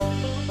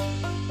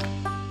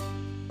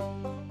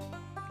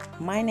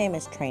My name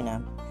is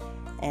Trina,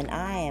 and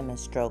I am a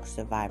stroke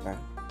survivor.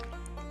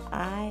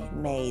 I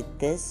made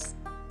this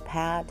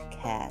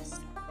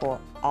podcast for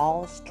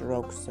all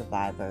stroke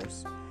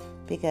survivors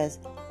because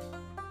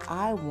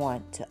I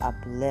want to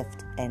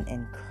uplift and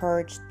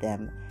encourage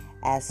them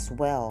as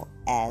well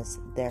as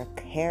their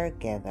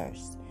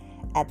caregivers.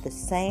 At the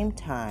same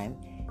time,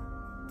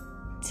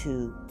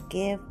 to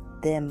give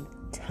them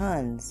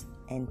tons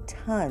and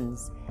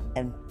tons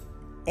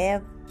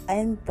of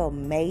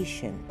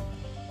information.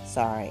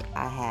 Sorry,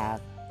 I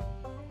have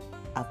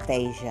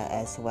aphasia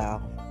as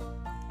well.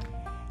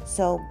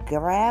 So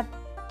grab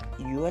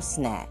your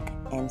snack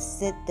and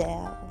sit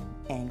down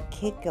and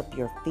kick up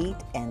your feet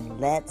and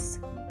let's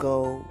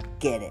go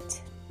get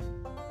it.